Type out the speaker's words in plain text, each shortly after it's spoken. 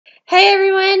Hey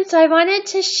everyone, so I wanted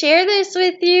to share this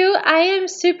with you. I am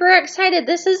super excited.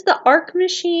 This is the ARC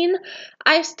machine.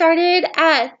 I started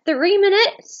at 3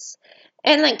 minutes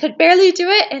and could barely do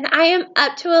it, and I am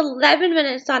up to 11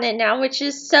 minutes on it now, which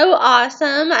is so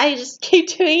awesome. I just keep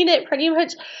doing it pretty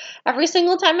much every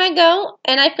single time I go,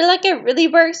 and I feel like it really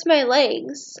works my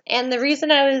legs. And the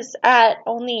reason I was at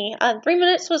only 3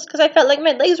 minutes was because I felt like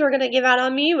my legs were going to give out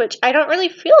on me, which I don't really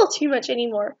feel too much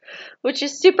anymore, which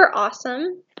is super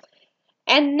awesome.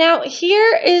 And now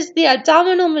here is the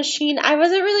abdominal machine. I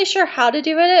wasn't really sure how to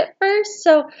do it at first,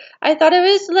 so I thought it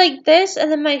was like this, and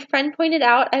then my friend pointed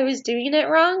out I was doing it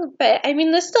wrong, but I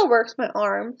mean, this still works my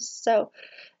arms, so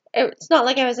it's not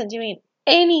like I wasn't doing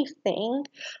anything.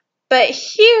 But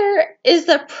here is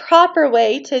the proper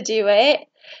way to do it.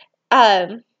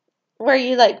 Where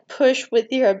you push with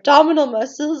your abdominal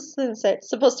muscles since it's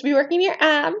supposed to be working your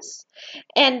abs.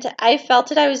 And I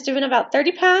felt it. I was doing about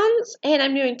 30 pounds, and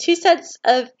I'm doing 2 sets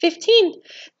of 15.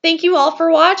 Thank you all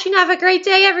for watching. Have a great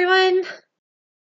day, everyone.